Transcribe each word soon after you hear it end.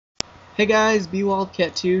Hey guys, B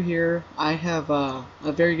Wildcat 2 here. I have a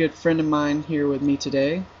very good friend of mine here with me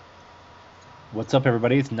today, What's up,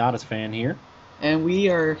 everybody? It's Not Fan here. and we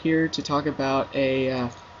are here to talk about a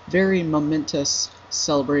very momentous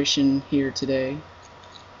celebration here today.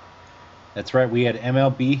 That's right. We had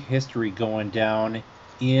MLB history going down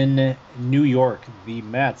in New York. The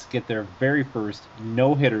Mets get their very first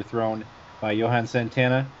no-hitter thrown by Johan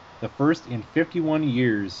Santana, the first in 51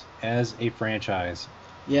 years as a franchise.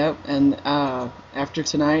 Yep, and after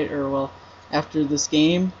tonight, or well, after this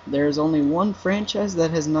game, there's only one franchise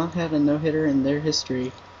that has not had a no-hitter in their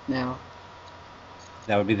history now.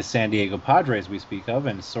 That would be the San Diego Padres we speak of,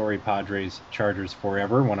 and sorry, Padres Chargers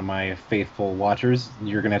forever. One of my faithful watchers.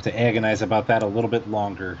 You're going to have to agonize about that a little bit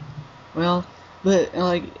longer. Well, but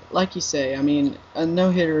like you say, I mean, a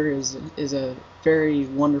no-hitter is a very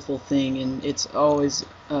wonderful thing, and it's always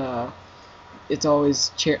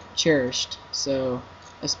cherished. So,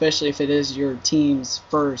 especially if it is your team's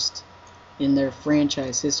first in their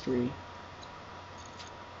franchise history.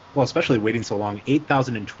 Well, especially waiting so long,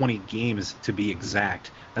 8,020 games to be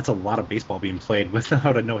exact. That's a lot of baseball being played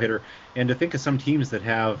without a no-hitter. And to think of some teams that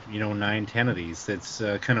have, 9, 10 of these, it's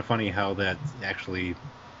kind of funny how that actually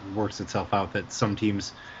works itself out, that some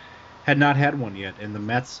teams had not had one yet. And the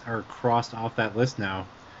Mets are crossed off that list now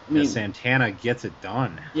I as mean, Santana gets it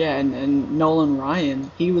done. yeah, and Nolan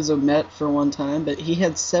Ryan, he was a Met for one time, but he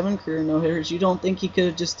had seven career no hitters. You don't think he could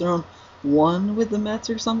have just thrown one with the Mets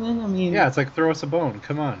or something? I mean, Yeah, it's like throw us a bone.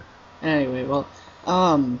 Come on. anyway, well,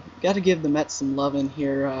 got to give the Mets some love in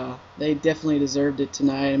here. They definitely deserved it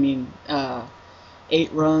tonight. I mean,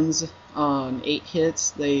 8 runs on 8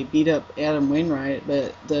 hits. They beat up Adam Wainwright,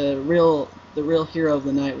 but the real hero of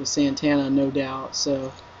the night was Santana, no doubt.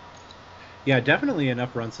 So Yeah, definitely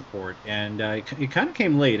enough run support, and it kind of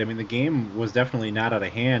came late. I mean, the game was definitely not out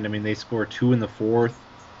of hand. I mean, they scored two in the fourth,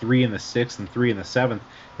 three in the sixth, and three in the seventh.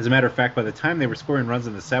 As a matter of fact, by the time they were scoring runs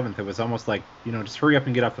in the seventh, it was almost like, just hurry up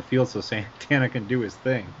and get off the field so Santana can do his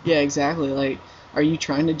thing. yeah, exactly. Like, are you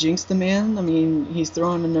trying to jinx the man? I mean, he's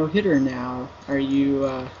throwing a no hitter now. Are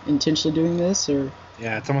you intentionally doing this or?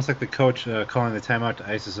 Yeah, it's almost like the coach calling the timeout to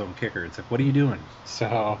ice his own kicker. It's like, what are you doing?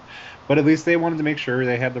 So, but at least they wanted to make sure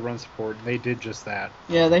they had the run support, and they did just that.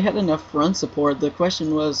 Yeah, they had enough run support. The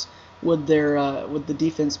question was, would the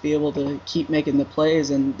defense be able to keep making the plays?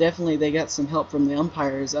 And definitely they got some help from the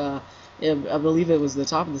umpires. I believe it was the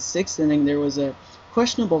top of the sixth inning. There was a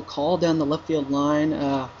questionable call down the left field line.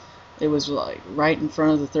 It was like right in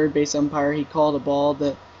front of the third base umpire. He called a ball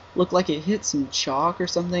that looked like it hit some chalk or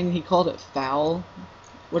something. He called it foul.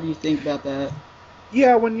 What do you think about that?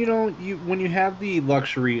 Yeah, when you have the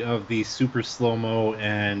luxury of the super slow-mo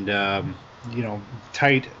and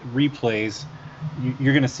tight replays,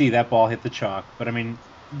 you're going to see that ball hit the chalk. But I mean,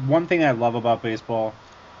 one thing I love about baseball,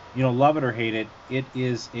 love it or hate it, it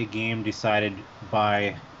is a game decided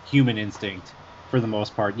by human instinct for the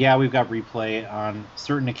most part. Yeah, we've got replay on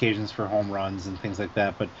certain occasions for home runs and things like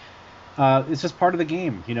that, but it's just part of the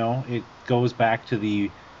game. It goes back to the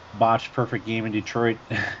botched perfect game in Detroit,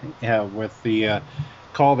 yeah, with the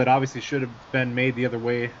call that obviously should have been made the other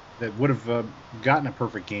way, that would have gotten a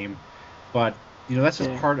perfect game. But that's just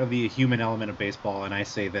Yeah, part of the human element of baseball, and I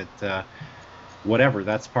say that whatever,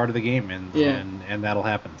 that's part of the game, and yeah. and and that'll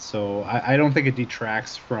happen. So I don't think it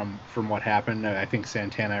detracts from what happened. I think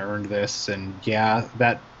Santana earned this, and yeah,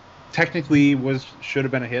 that technically was should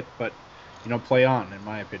have been a hit, but play on, in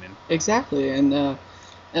my opinion. Exactly, and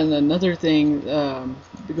another thing,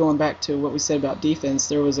 going back to what we said about defense,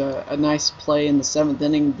 there was a nice play in the seventh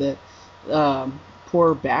inning that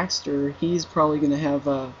poor Baxter, he's probably going to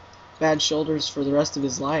have bad shoulders for the rest of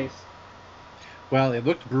his life. Well, it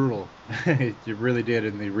looked brutal. It really did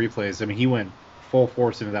in the replays. I mean, he went full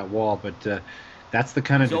force into that wall, but that's the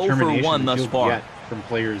kind of He's 0 for determination 1 that thus you'll far. get from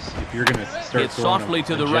players. If you're going to start Hits throwing softly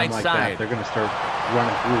to a the gem right like that, side. they're going to start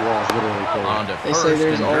running through walls literally for you. On to They say first,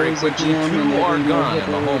 there's and very always a quickly gem in 2 are every gone in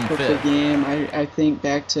the no-hitter, home perfect fifth. game. I think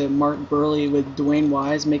back to Mark Burley with Dwayne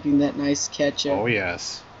Wise making that nice catch. Oh,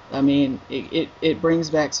 yes. I mean, it brings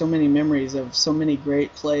back so many memories of so many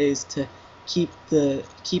great plays to keep the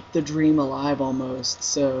dream alive almost.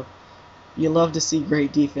 So you love to see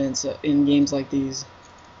great defense in games like these.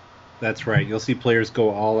 That's right. You'll see players go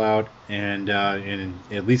all out and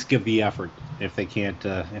at least give the effort if they can't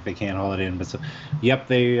haul it in. But so, yep,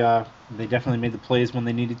 they definitely made the plays when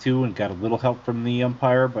they needed to and got a little help from the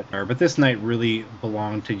umpire. But this night really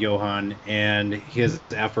belonged to Johan and his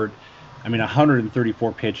effort. I mean,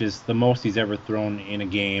 134 pitches, the most he's ever thrown in a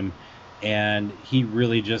game, and he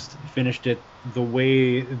really just finished it the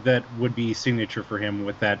way that would be signature for him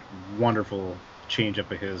with that wonderful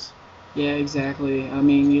changeup of his. Yeah, exactly. I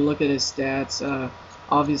mean, you look at his stats.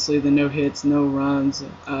 Obviously, the no hits, no runs,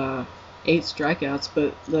 8 strikeouts.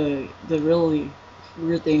 But the really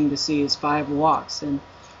weird thing to see is 5 walks, and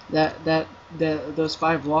that those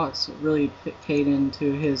 5 walks really paid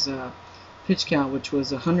into his pitch count, which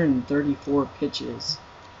was 134 pitches.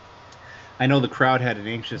 I know the crowd had an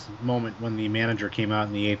anxious moment when the manager came out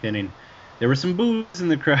in the eighth inning. There were some boos in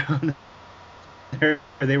the crowd.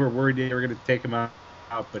 They were worried they were going to take him out,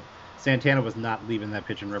 but Santana was not leaving that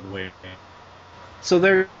pitch and rubber way. So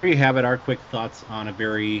there you have it, our quick thoughts on a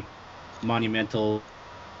very monumental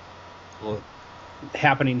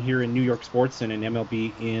happening here in New York sports and in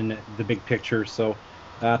MLB in the big picture. So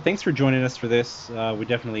thanks for joining us for this. We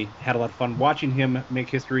definitely had a lot of fun watching him make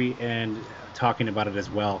history and talking about it as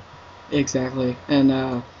well. Exactly,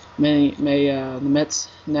 and may the Mets,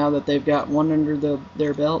 now that they've got one under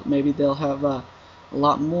their belt, maybe they'll have a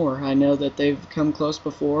lot more. I know that they've come close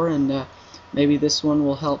before, and maybe this one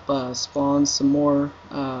will help spawn some more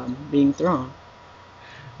being thrown.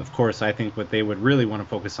 Of course, I think what they would really want to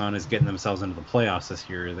focus on is getting themselves into the playoffs this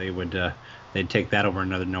year. They'd take that over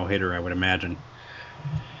another no hitter, I would imagine.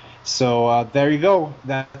 So there you go.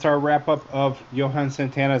 That's our wrap up of Johan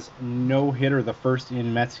Santana's no hitter, the first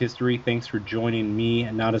in Mets history. Thanks for joining me,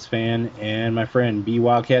 Nadas fan, and my friend B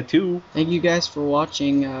Wildcat 2. Thank you guys for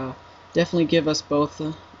watching. Definitely give us both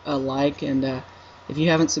a like, and if you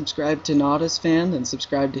haven't subscribed to Nautis Fan, then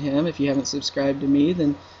subscribe to him. If you haven't subscribed to me,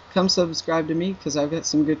 then come subscribe to me because I've got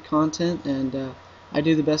some good content, and I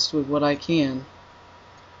do the best with what I can.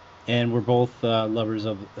 And we're both lovers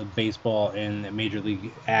of baseball and major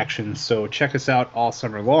league action. So check us out all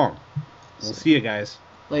summer long. We'll So, see you guys.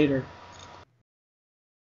 later.